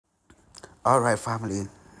All right, family.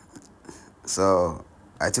 So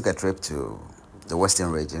I took a trip to the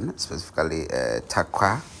Western region, specifically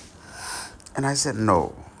Takwa, and I said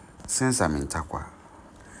no. Since I'm in Takwa,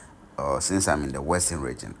 or since I'm in the Western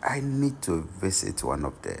region, I need to visit one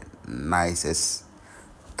of the nicest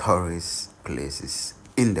tourist places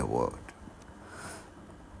in the world.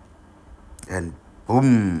 And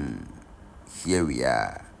boom, here we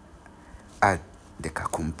are at the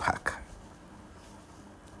Kakum Park.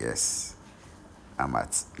 Yes, I'm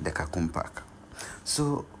at the Kakum Park.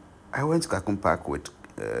 So I went to Kakum Park with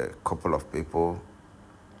a couple of people.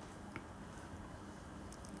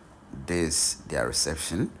 This their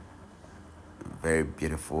reception. Very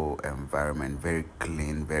beautiful environment, very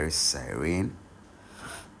clean, very serene.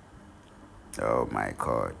 Oh my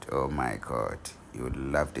god, oh my god. You would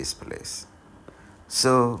love this place.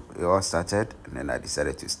 So it all started, and then I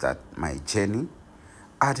decided to start my journey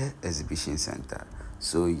at the exhibition center.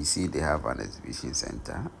 So you see, they have an exhibition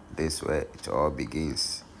center. This is where it all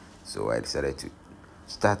begins. So I decided to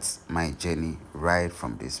start my journey right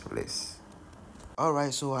from this place. All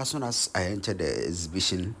right. So as soon as I entered the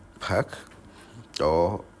exhibition park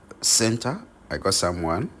or center, I got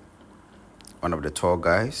one of the tour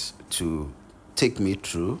guys, to take me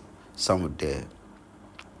through some of the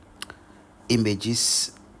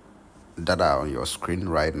images that are on your screen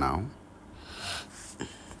right now.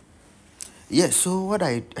 Yeah, so what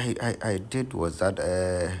I did was that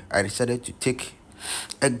I decided to take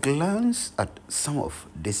a glance at some of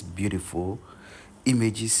these beautiful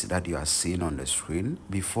images that you are seeing on the screen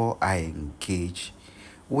before I engage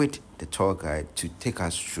with the tour guide to take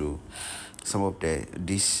us through some of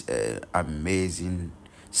these amazing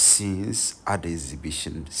scenes at the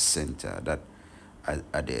exhibition center, that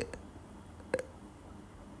at the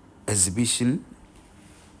exhibition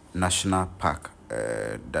national park,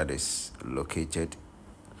 that is located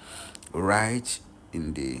right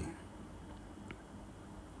in the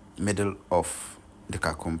middle of the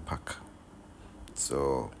Kakum Park.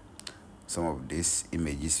 So some of these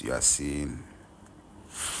images you are seeing,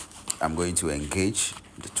 I'm going to engage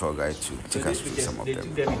the tour guide to take us through some of they them.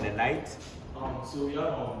 took them in the night. So we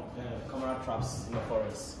are on camera traps in the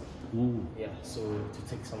forest. Ooh. Yeah, so to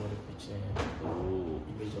take some of the picture,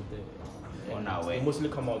 image of the on our way. They mostly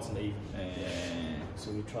come out in the evening. Yeah.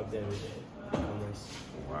 So we trap them with the cameras.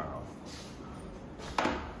 Wow.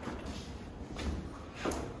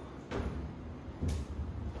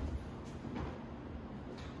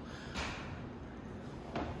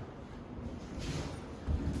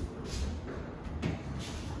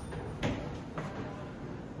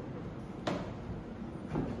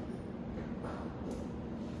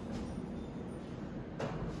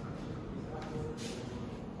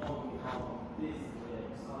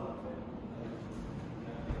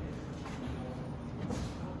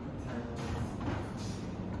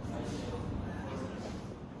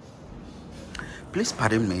 Please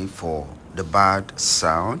pardon me for the bad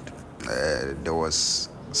sound. There was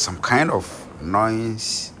some kind of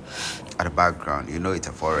noise at the background. You know, it's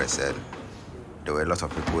a forest, and there were a lot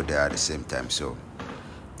of people there at the same time. So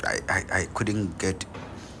I couldn't get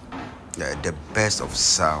the best of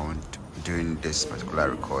sound during this particular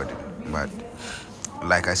recording. But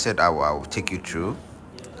like I said, I will take you through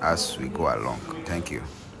as we go along. Thank you.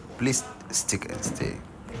 Please stick and stay.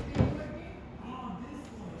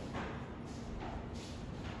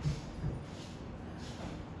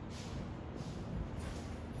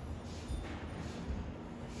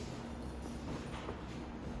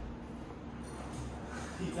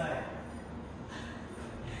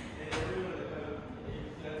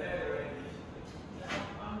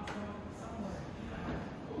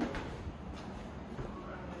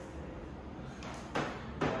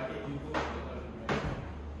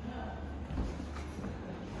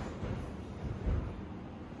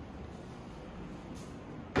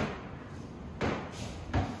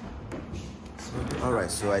 All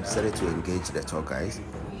right, so I decided to engage the tour guide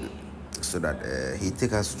so that he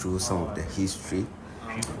take us through some of the history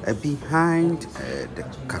behind the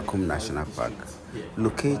Kakum National Park,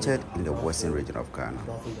 located in the western region of Ghana.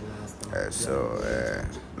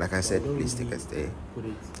 Like I said, please take a stay.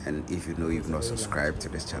 And if you know you've not subscribed to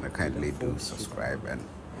this channel, kindly do subscribe, and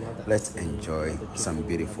let's enjoy some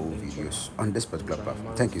beautiful videos on this particular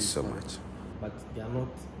platform. Thank you so much. But they are not,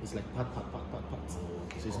 it's like part. So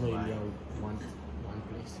it's not really one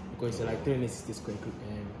place. Because it's like 360 square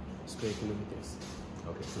kilometers.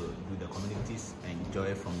 Okay, so do the communities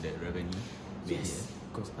enjoy from the revenue? Yes,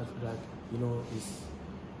 because like, you know,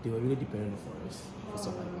 they were really dependent on the forest for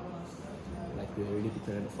survival. Like they were really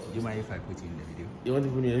dependent on the forest. Do you mind if I put you in the video? You want to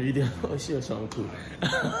put me in the video? Oh, sure, I'm cool.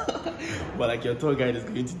 But like your tour guide is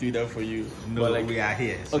going to do that for you. No, but like we are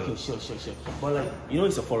here. So. Okay, sure. But like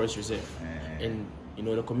it's a forest reserve, and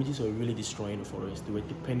the communities were really destroying the forest. They were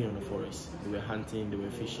depending on the forest. They were hunting, they were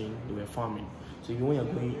fishing, they were farming. So even when you're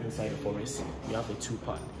going inside the forest, you have a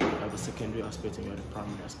two-part. You have the secondary aspect and you have the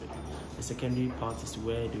primary aspect. The secondary part is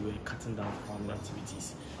where they were cutting down for farming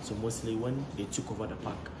activities. So mostly when they took over the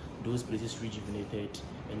park, those places rejuvenated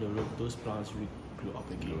and those plants grew up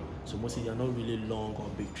again. So mostly they are not really long or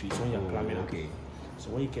big trees when you're climbing up. So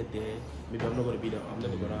when you get there, maybe I'm not going to be there. I'm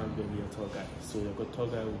never going to be a tour guide. So your tour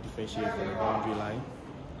guide will differentiate from the boundary line.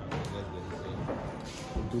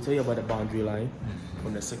 We'll tell you about the boundary line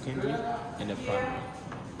from the secondary and the primary.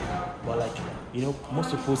 But like most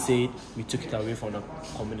people say we took it away from the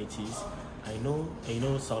communities. I know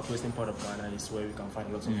southwestern part of Ghana is where we can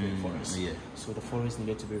find lots of forests. Yeah. So the forest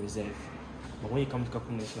needed to be reserved. But when you come to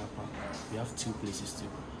Kakum National Park, we have two places too.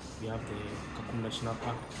 We have the Kakum National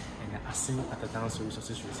Park and the Asin Atadanso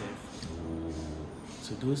Resources Reserve. Ooh.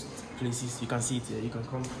 So those places, you can see it here. You can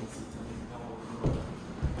come and see it.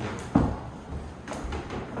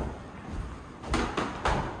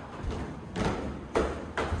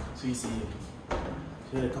 So you see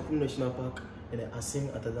here, the Kakum National Park and the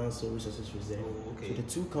Asin Atadanso Resources Reserve. Oh, okay. So the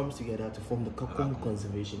two comes together to form the Kakum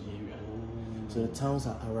Conservation Area. Oh. So the towns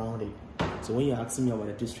are around it. So when you're asking me about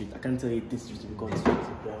the district, I can't tell you district because there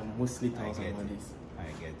are mostly towns around this.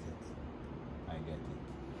 I get it.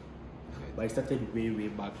 But it started way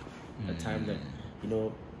back, the time that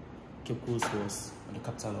Cape Coast was the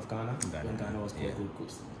capital of Ghana, when Ghana was called Gold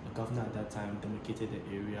Coast. The governor at that time demarcated the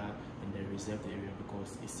area and they reserved the area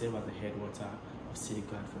because it served as the headwater of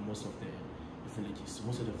safeguard for most of the villages. So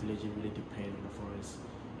most of the villages really depend on the forest,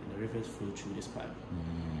 and the rivers flow through this park.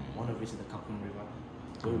 One of it is the Kakum River,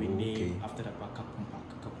 where we named after the park Kakum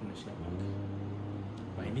National Park.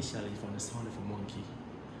 But initially, from the sound of a monkey,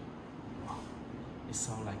 wow, it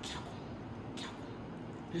sounds like Kakum.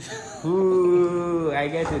 Ooh, I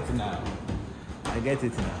get it now.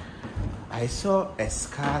 I saw a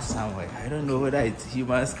scar somewhere. I don't know whether it's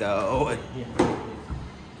human scar or what. Yeah.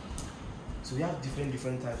 So we have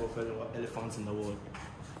different types of elephants in the world.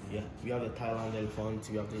 Yeah, we have the Thailand elephant,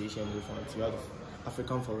 we have the Asian elephant, we have the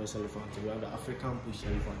African forest elephant, we have the African bush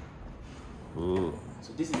elephant. Ooh.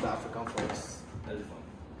 So this is the African forest elephant.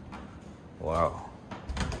 Wow.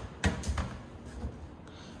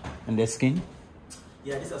 And the skin?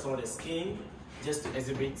 Yeah, these are some of the skin, just to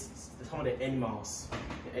exhibit some of the animals.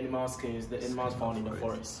 The animal skins, the animals found in the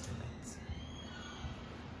forest.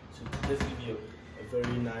 So just give you a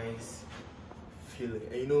very nice feeling.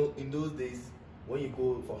 And in those days, when you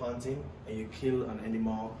go for hunting and you kill an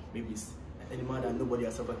animal, maybe it's an animal that nobody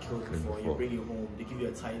has ever killed before, and you bring it home, they give you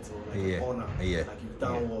a title, like an honor, like you've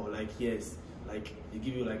done well, like yes, like they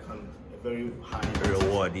give you like a very high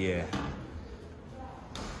reward,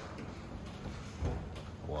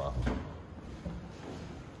 Wow.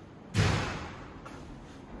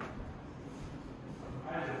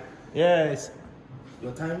 Yes.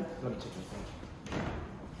 Your time? Let me check your time.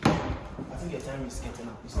 I think your time is getting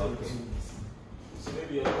up. It's okay. 2 minutes. So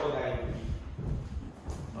maybe your call guy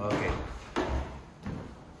will be. Okay.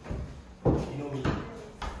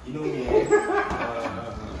 You know me.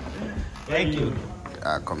 Thank you.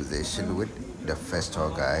 Our conversation with the first tour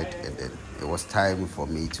guide, and then it was time for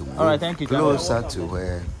me to move closer to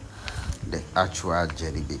where the actual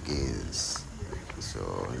journey begins. So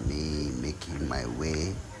me making my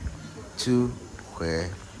way to where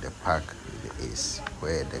the park is,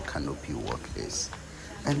 where the canopy walk is.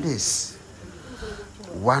 And this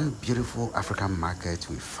one beautiful African market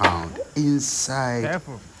we found inside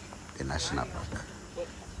the national park.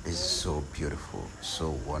 It's so beautiful,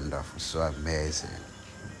 so wonderful, so amazing.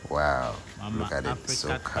 Wow, look at it,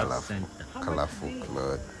 so colorful cloth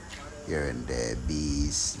here and there,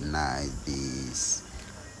 bees, nice bees.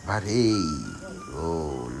 But hey,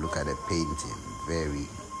 oh, look at the painting, very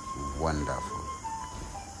wonderful.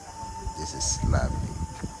 This is lovely.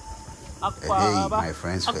 Hey, my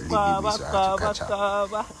friends were leaving me, so I had to catch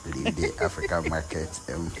up, leave the African market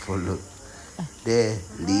and follow their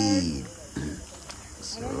lead.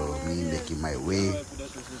 So me making my way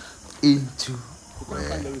into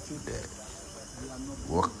where the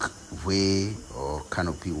walkway or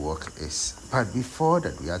canopy walk is. But before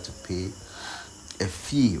that, we had to pay a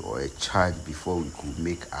fee or a charge before we could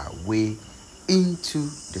make our way into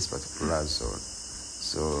this particular zone.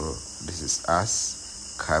 So this is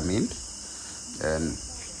us coming, and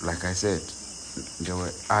like I said, there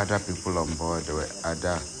were other people on board. There were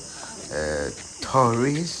other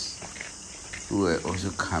tourists who were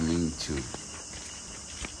also coming to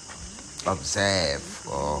observe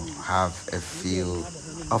or have a feel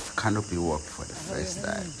of canopy walk for the first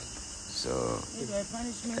time. So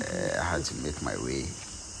I had to make my way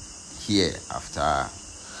here after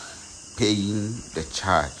paying the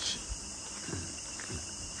charge.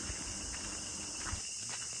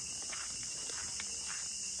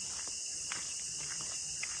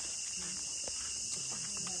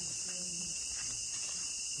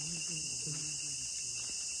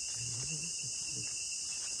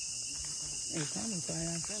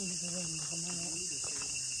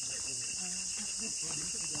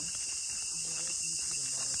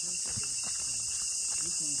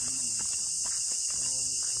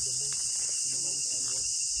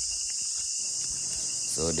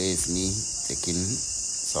 So this is me taking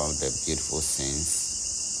some of the beautiful scenes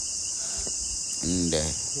in the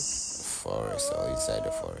forest or inside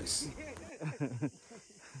the forest.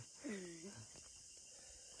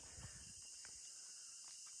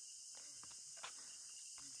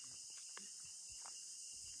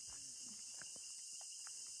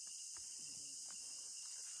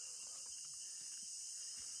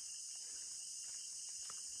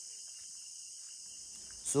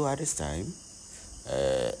 So at this time,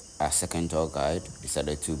 our second tour guide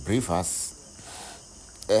decided to brief us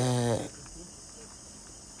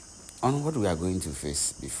on what we are going to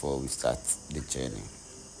face before we start the journey.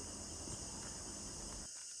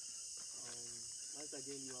 Once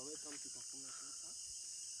again, you are welcome to Kakum National Park,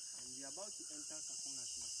 and we are about to enter Kakum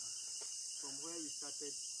National Park. From where we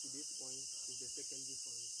started to this point is the secondary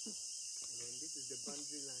forest, and then this is the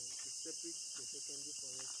boundary line to separate the secondary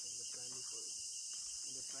forest from the primary forest.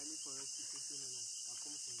 And the primary forest is also known as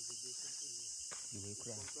Kakum Conservation Area. It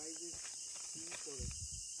comprises two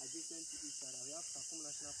forests adjacent to each other. We have Kakum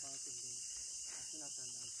National Park and then Asinatan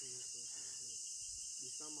Forest. They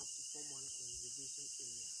sum up to form one conservation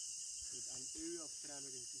area with an area of 360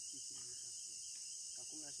 kilometers square.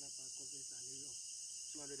 Kakum National Park covers an area of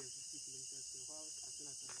 250 kilometers square, while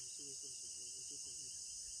Asinatan also covers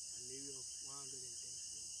an area of 110 kilometers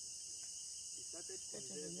square. They started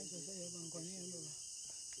conserving this area in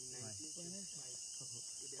 1925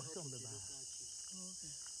 with the help of the local chief.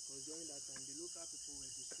 Because during that time, the local people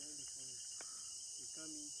were destroying the forest. They come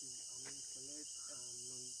in to collect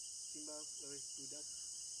non-timber forest products,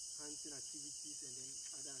 hunting activities, and then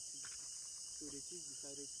other activities. So the chief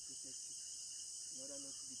decided to protect it in order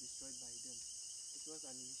not to be destroyed by them. It was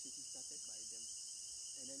an initiative started by them.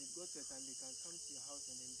 And then it got to a time they can come to your house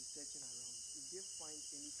and then be searching around. If they find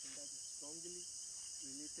anything that is strongly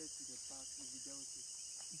related to the park, will be dealt with.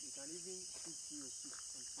 They can even cook your soup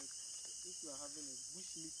and check. If you are having a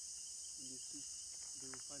bush meat in the soup, they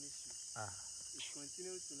will punish you. It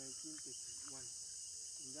continued to 1931.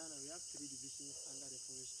 In Ghana, we have three divisions under the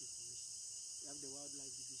Forestry Commission. We have the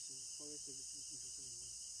Wildlife Division, Forest Services Division, and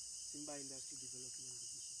then Timber Industry Development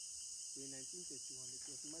Division. So in 1931, it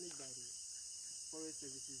was managed by the Forest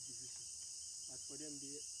Services Division. But for them,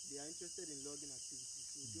 they are interested in logging activities.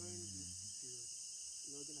 So during this period,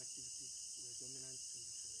 logging activities were dominant in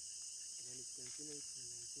the forest. And then it continued to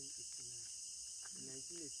 1989. In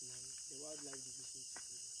 1989, the Wildlife Division took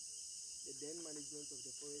over. The then management of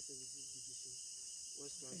the Forest Services Division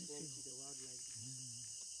was transformed to the Wildlife Division.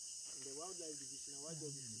 In the Wildlife Division, our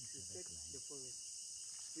job is to protect the forest,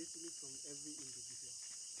 especially from every individual.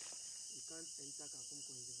 You can't enter Kakum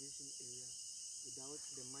Conservation Area without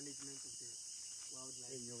the management of the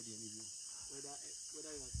wildlife.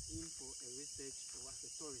 Whether you are in for a research or as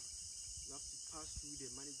a tourist, you have to pass through the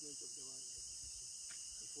management of the Wildlife Division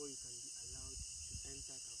before you can be allowed to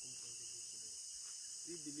enter Kakum Conservation Area.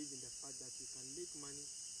 We believe in the fact that you can make money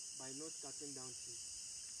by not cutting down trees.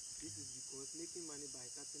 This is because making money by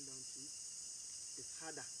cutting down trees is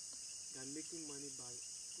harder than making money by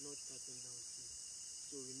not cutting down trees.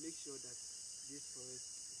 So we make sure that this forest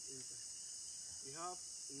is intact. We have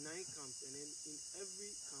 9 camps, and then in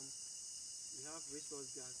every camp we have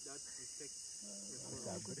resource guards that protect the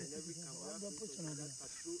forest. In every camp we have resource guards that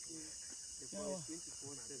patrol in the forest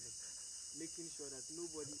 24/7, making sure that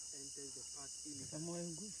nobody enters the park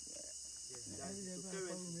illegally. Yes, that is. So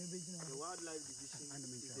currently, the Wildlife Division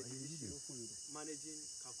is the division managing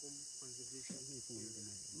Kakum Conservation Area.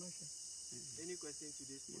 Any question to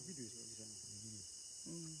this point?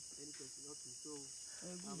 Any question? Okay, so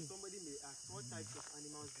somebody may ask, what types of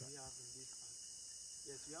animals do we have in this park?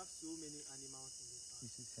 Yes, we have so many animals in this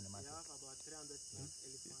park. We have about 300 plus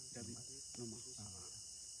elephants in this conservation area.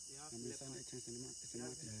 We have leopards. We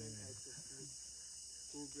have different types of snakes.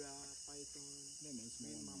 Cobra, python, green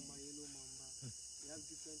mamba, yellow mamba. We have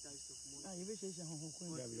different types of monkeys.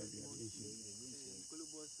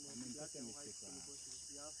 Colobus monkey, black and white colobus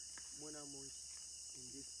monkey. We have mona monkey in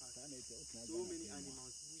this park. So many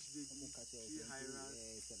animals, bush baby, tree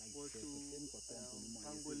hyenas, pangolin, turtle,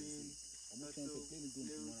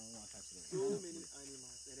 snails, so many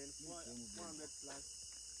animals, and then 400 plus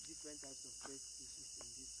different types of bird species in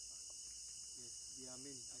this park. Yes, there are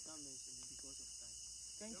many. I can't mention it because of time.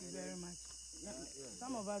 Thank you very much.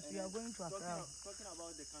 Some of us, we are going to Accra. Talking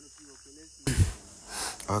about the canopy, okay, let's see.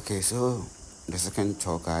 Okay, so the second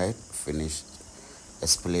tour guide finished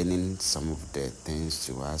explaining some of the things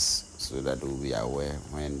to us so that we'll be aware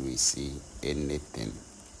when we see anything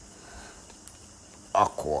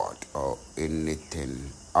awkward or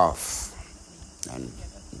anything off. And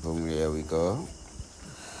boom, here we go.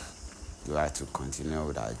 We have to continue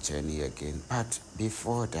with our journey again. But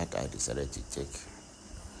before that, I decided to take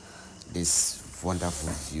this wonderful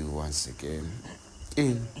view once again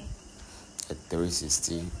in a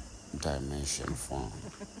 360 dimension form.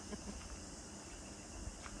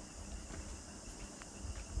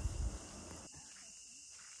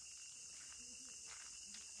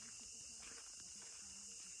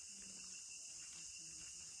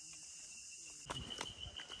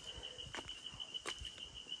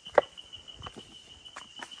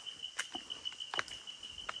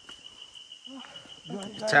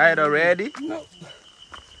 Tired already? No.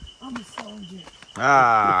 I'm a soldier.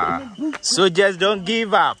 Ah, so just don't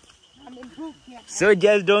give up. I'm in boot camp. So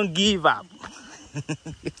just don't give up. Walk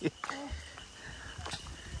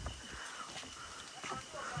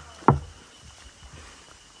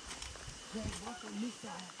on this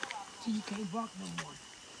side so you can't walk no more.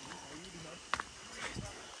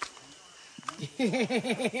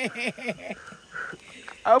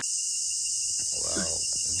 Wow,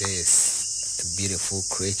 This beautiful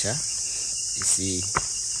creature, you see,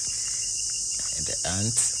 the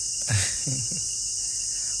ants.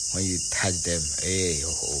 When you touch them, hey,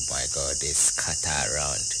 oh my God, they scatter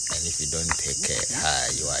around, and if you don't take care,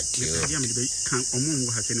 you are doomed.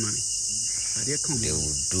 They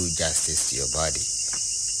will do justice to your body.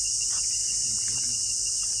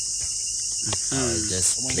 I was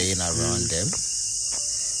just playing around them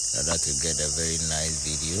in order to get a very nice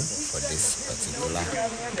video for this particular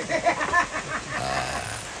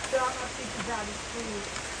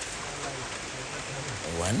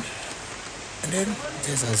one. And then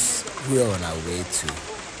just as we are on our way to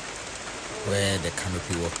where the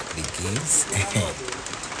canopy walk begins, the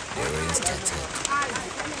rain started.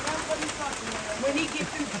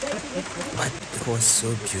 But it was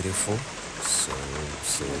so beautiful, so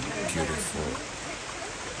beautiful.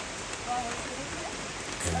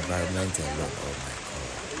 The environment alone, oh my God.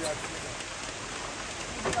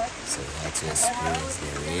 So we had to experience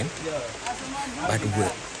the rain, but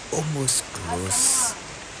we're almost close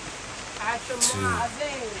to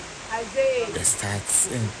the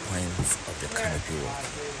starting point of the canopy walk.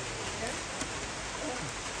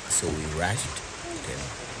 So we rushed. Then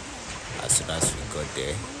as soon as we got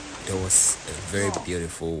there was a very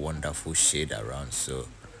beautiful, wonderful shade around, so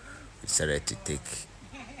we decided to take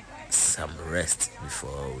some rest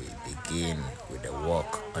before we begin with the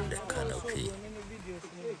walk on the canopy.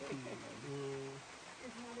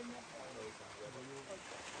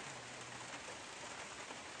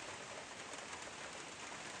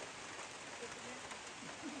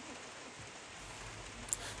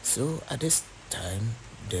 So at this time,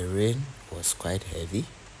 the rain was quite heavy,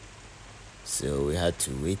 so we had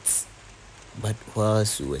to wait. But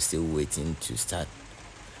whilst we were still waiting to start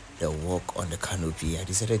the walk on the canopy, I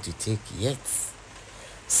decided to take yet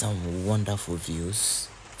some wonderful views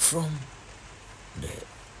from the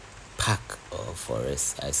park or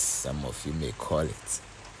forest, as some of you may call it.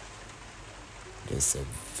 There's a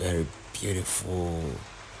very beautiful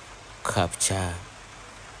capture.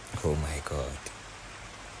 Oh my God.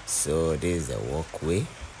 So this is the walkway,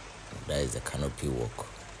 that is the canopy walk.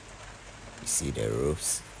 You see the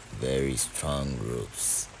ropes, very strong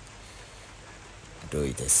ropes. Though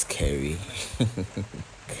it is scary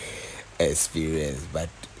experience, but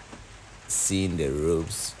seeing the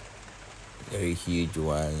ropes, very huge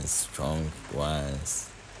ones, strong ones.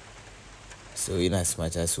 So in as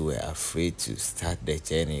much as we were afraid to start the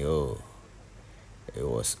journey, it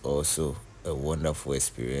was also a wonderful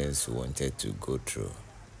experience we wanted to go through.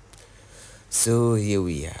 So here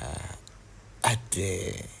we are at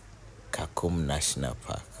the Kakum National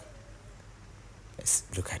Park. Let's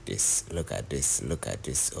look at this, look at this, look at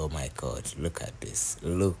this. Oh my God, look at this,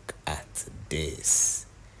 look at this.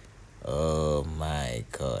 Oh my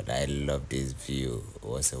God, I love this view. It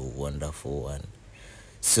was a wonderful one.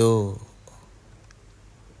 So,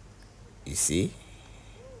 you see?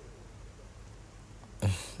 You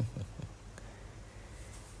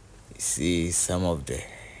see some of the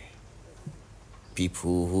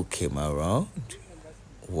people who came around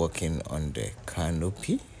walking on the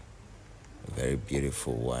canopy. Very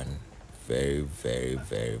beautiful one. Very, very,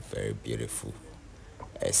 very, very beautiful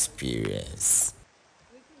experience.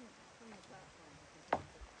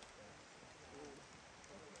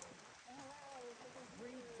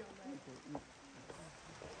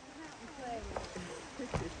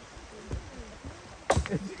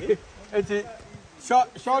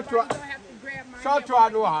 Short to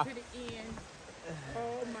Adwa.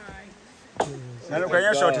 Oh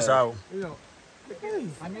my. Short is out.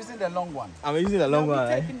 I'm using the long one. I'm using the long one.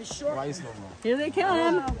 Taking the short. Why is long one? Here they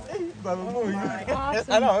come. Oh,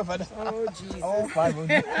 Awesome. I know. Oh, Jesus. Oh, 5.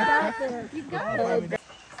 You got it.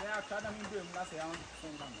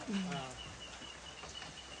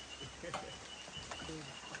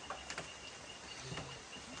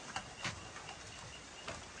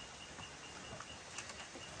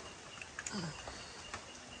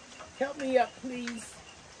 Help me up, please.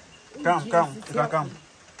 Come.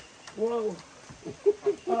 Whoa.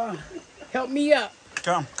 Help me up.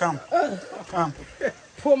 Come.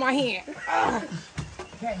 Pull my hand.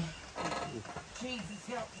 Okay. Jesus,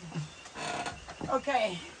 help me.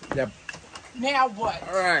 Okay. Yep. Now what?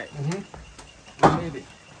 All right. I made it.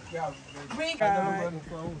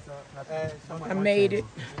 I made it.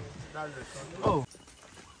 Oh.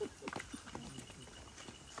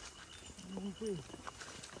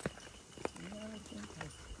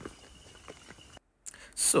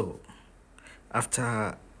 So,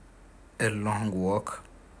 after a long walk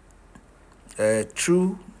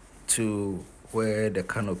through to where the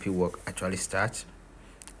canopy walk actually starts,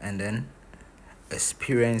 and then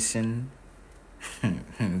experiencing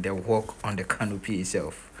the walk on the canopy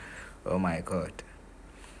itself. Oh my God.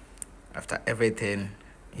 After everything,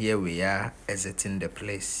 here we are exiting the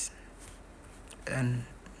place. And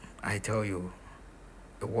I tell you,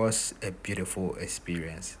 it was a beautiful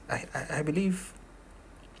experience. I believe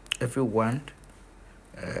everyone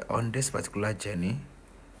on this particular journey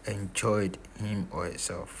enjoyed him or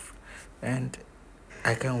herself, and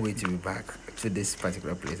I can't wait to be back to this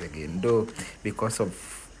particular place again, though because of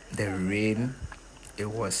the rain, it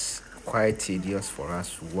was quite tedious for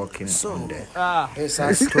us walking on the It's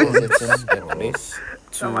a stone the place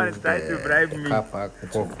Someone is trying to bribe me. car park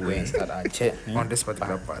walkways that are on this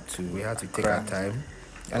particular part too. We had to take our time.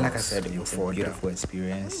 And like I said before, beautiful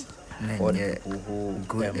experience. For the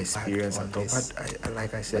good experience at all. But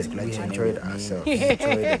like I said, we enjoyed ourselves.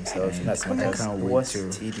 That's what I can't wait to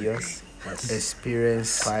tedious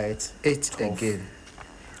experience it again.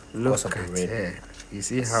 Look at her. You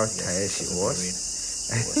see how tired she was?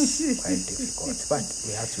 It was quite difficult, but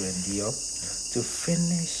we had to endure to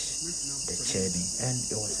finish the journey, and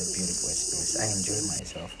it was a beautiful experience. I enjoyed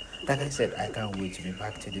myself. Like I said, I can't wait to be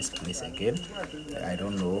back to this place again. I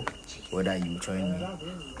don't know whether you join me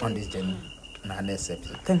on this journey in our next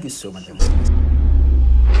episode. Thank you so much.